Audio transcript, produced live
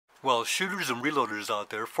Well, shooters and reloaders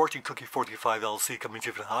out there, Fortune Cookie 45 LC coming to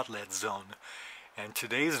you from the Hot Lead Zone. And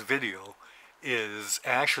today's video is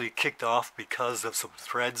actually kicked off because of some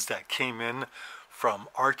threads that came in from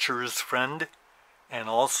Archer's Friend and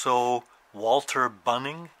also Walter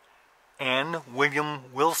Bunning and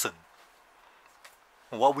William Wilson.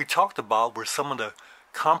 What we talked about were some of the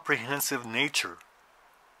comprehensive nature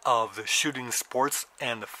of the shooting sports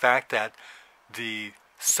and the fact that the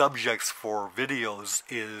subjects for videos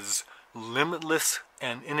is limitless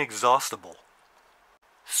and inexhaustible.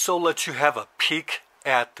 So let you have a peek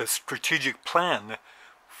at the strategic plan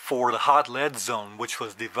for the Hot Lead Zone, which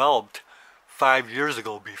was developed 5 years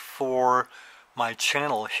ago before my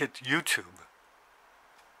channel hit YouTube.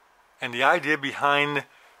 And the idea behind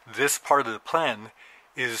this part of the plan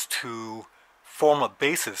is to form a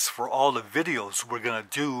basis for all the videos we're going to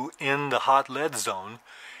do in the Hot Lead Zone,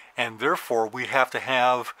 and therefore we have to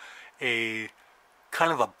have a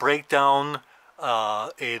kind of a breakdown,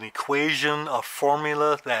 an equation, a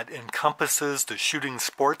formula that encompasses the shooting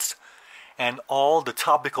sports, and all the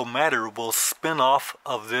topical matter will spin off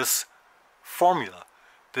of this formula,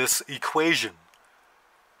 this equation.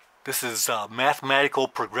 This is a mathematical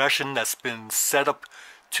progression that's been set up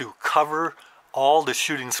to cover all the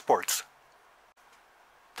shooting sports.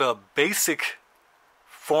 The basic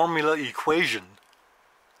formula equation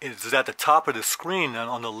is at the top of the screen, and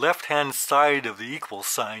on the left hand side of the equal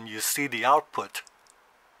sign you see the output,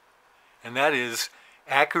 and that is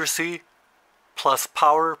accuracy plus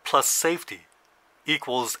power plus safety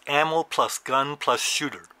equals ammo plus gun plus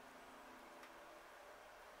shooter.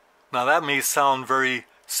 Now that may sound very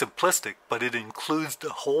simplistic, but it includes the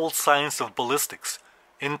whole science of ballistics,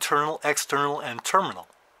 internal, external, and terminal.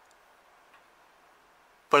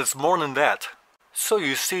 But it's more than that. So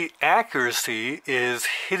you see, accuracy is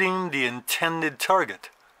hitting the intended target,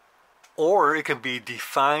 or it can be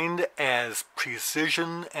defined as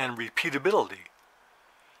precision and repeatability.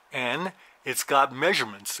 And it's got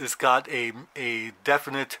measurements, it's got a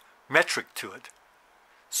definite metric to it.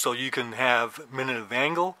 So you can have minute of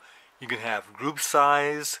angle, you can have group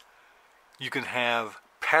size, you can have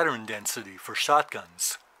pattern density for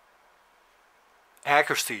shotguns.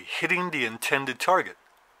 Accuracy, hitting the intended target.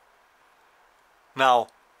 Now,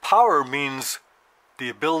 power means the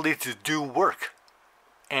ability to do work,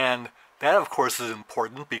 and that of course is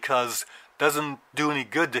important because it doesn't do any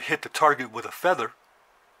good to hit the target with a feather.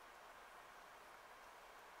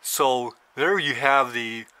 So there you have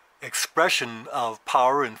the expression of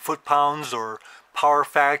power in foot-pounds or power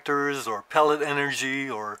factors or pellet energy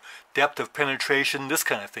or depth of penetration, this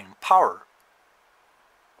kind of thing, power.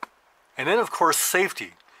 And then of course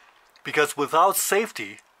safety, because without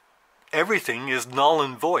safety everything is null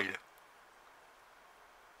and void.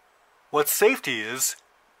 What safety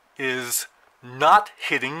is not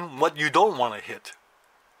hitting what you don't want to hit.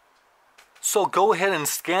 So go ahead and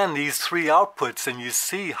scan these three outputs and you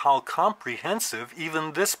see how comprehensive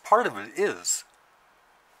even this part of it is.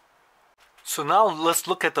 So now let's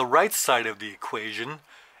look at the right side of the equation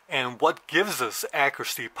and what gives us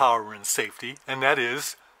accuracy, power, and safety, and that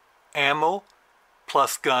is ammo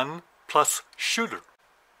plus gun plus shooter.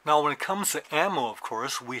 Now when it comes to ammo, of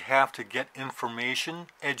course, we have to get information,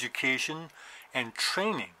 education, and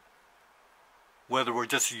training. Whether we're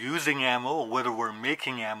just using ammo or whether we're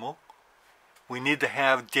making ammo, we need to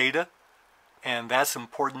have data, and that's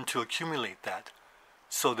important to accumulate that.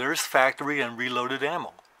 So there's factory and reloaded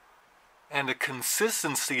ammo. And the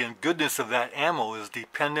consistency and goodness of that ammo is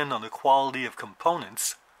dependent on the quality of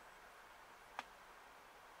components.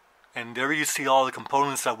 And there you see all the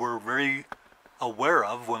components that we're very aware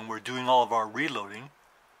of when we're doing all of our reloading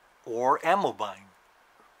or ammo buying.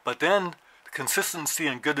 But then the consistency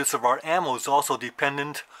and goodness of our ammo is also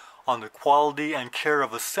dependent on the quality and care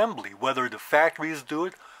of assembly, whether the factories do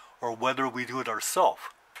it or whether we do it ourselves.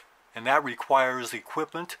 And that requires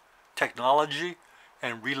equipment, technology,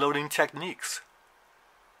 and reloading techniques.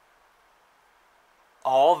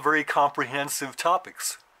 All very comprehensive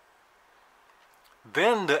topics.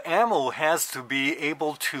 Then the ammo has to be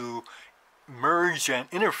able to merge and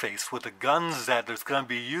interface with the guns that it's going to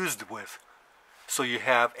be used with. So you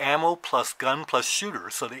have ammo plus gun plus shooter.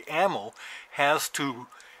 So the ammo has to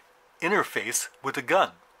interface with the gun.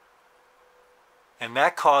 And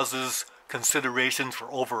that causes considerations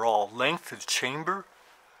for overall length of chamber,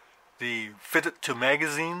 the fit to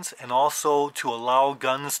magazines, and also to allow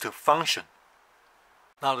guns to function.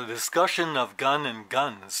 Now the discussion of gun and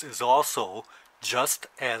guns is also just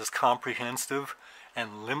as comprehensive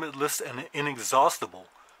and limitless and inexhaustible,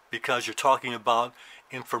 because you're talking about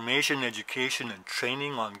information, education, and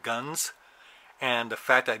training on guns, and the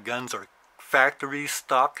fact that guns are factory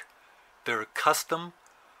stock they're custom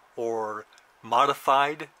or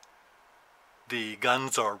modified. The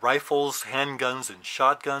guns are rifles, handguns, and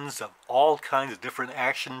shotguns of all kinds of different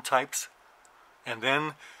action types. And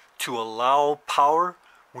then to allow power,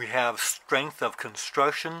 we have strength of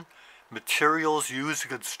construction, materials used to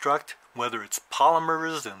construct, whether it's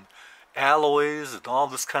polymers and alloys and all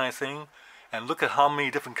this kind of thing. And look at how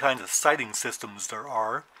many different kinds of sighting systems there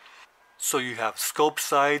are. So you have scope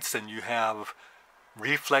sights, and you have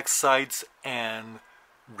reflex sights, and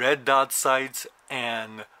red dot sights,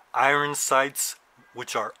 and iron sights,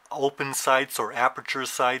 which are open sights or aperture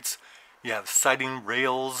sights. You have sighting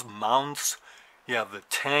rails, mounts. You have the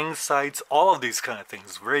tang sights, all of these kind of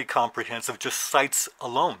things. Very comprehensive, just sights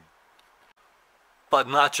alone. But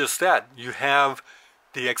not just that. You have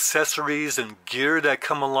the accessories and gear that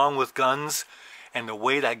come along with guns, and the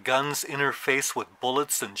way that guns interface with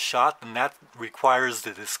bullets and shot, and that requires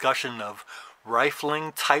the discussion of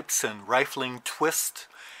rifling types and rifling twists.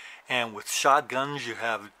 And with shotguns, you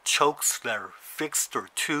have chokes that are fixed or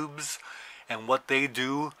tubes, and what they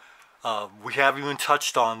do. We haven't even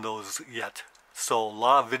touched on those yet. So a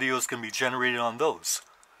lot of videos can be generated on those.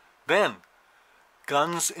 Then,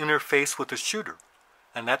 guns interface with the shooter.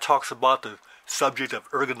 And that talks about the subject of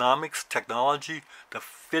ergonomics, technology, the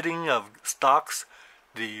fitting of stocks,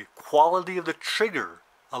 the quality of the trigger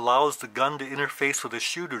allows the gun to interface with the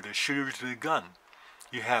shooter to the gun.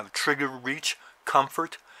 You have trigger reach,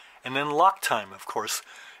 comfort, and then lock time, of course.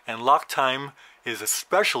 And lock time is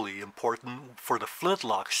especially important for the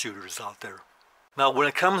flintlock shooters out there. Now, when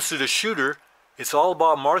it comes to the shooter, it's all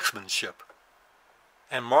about marksmanship.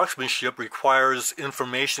 And marksmanship requires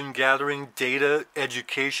information gathering, data,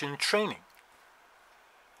 education, training.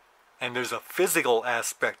 And there's a physical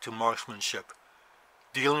aspect to marksmanship.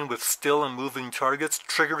 Dealing with still and moving targets,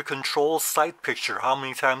 trigger control, sight picture. How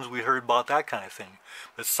many times we heard about that kind of thing?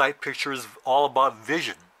 But sight picture is all about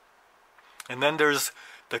vision. And then there's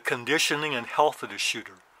the conditioning and health of the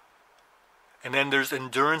shooter. And then there's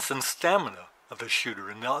endurance and stamina of the shooter.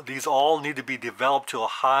 And these all need to be developed to a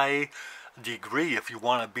high degree if you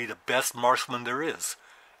want to be the best marksman there is.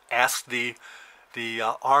 Ask the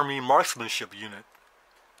Army Marksmanship unit.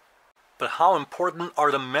 But how important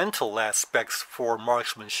are the mental aspects for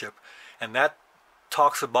marksmanship? And that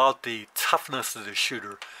talks about the toughness of the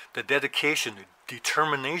shooter, the dedication, the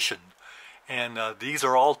determination. And these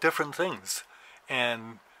are all different things.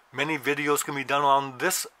 And many videos can be done on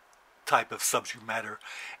this type of subject matter.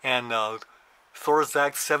 And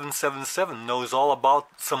Thorzak 777 knows all about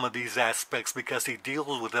some of these aspects because he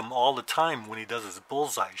deals with them all the time when he does his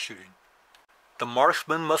bullseye shooting. The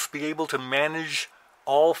marksman must be able to manage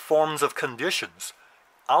all forms of conditions: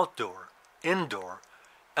 outdoor, indoor,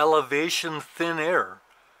 elevation, thin air.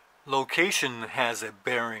 Location has a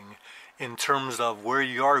bearing in terms of where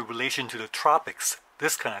you are in relation to the tropics,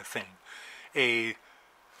 this kind of thing. A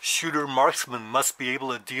shooter marksman must be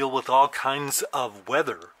able to deal with all kinds of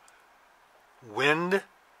weather. Wind,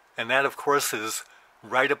 and that of course is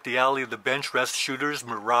right up the alley of the bench rest shooters.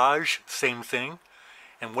 Mirage, same thing.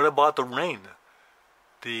 And what about the rain?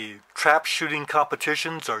 The trap shooting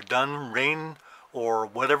competitions are done rain or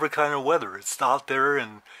whatever kind of weather. It's out there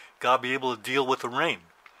and gotta be able to deal with the rain.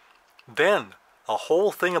 Then a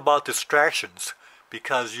whole thing about distractions,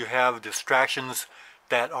 because you have distractions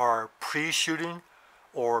that are pre-shooting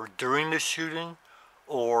or during the shooting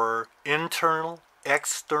or internal,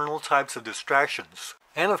 external types of distractions.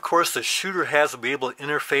 And of course the shooter has to be able to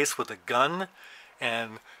interface with the gun,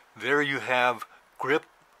 and there you have grip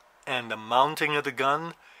and the mounting of the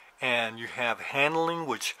gun, and you have handling,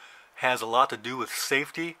 which has a lot to do with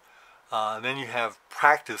safety. Then you have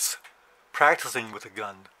practicing with the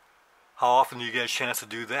gun. How often do you get a chance to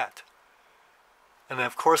do that? And then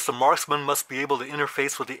of course the marksman must be able to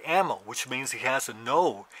interface with the ammo, which means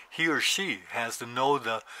he or she has to know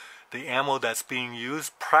the ammo that's being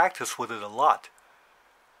used, practice with it a lot.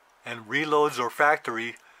 And reloads or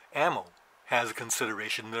factory ammo has a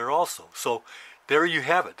consideration there also. So there you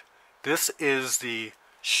have it. This is the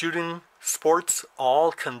shooting sports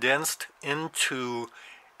all condensed into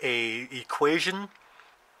a equation.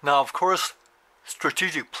 Now of course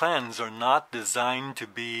strategic plans are not designed to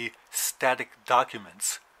be static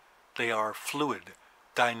documents. They are fluid,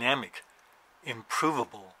 dynamic,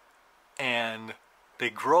 improvable, and they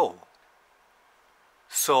grow.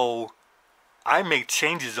 So I make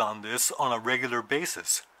changes on this on a regular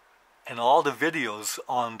basis, and all the videos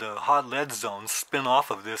on the hot lead zone spin off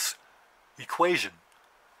of this equation.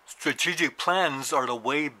 Strategic plans are the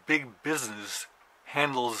way big business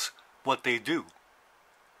handles what they do.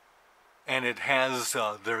 And it has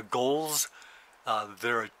their goals,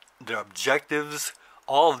 their objectives,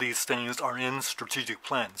 All of these things are in strategic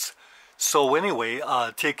plans. So anyway,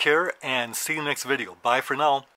 take care and see you next video. Bye for now.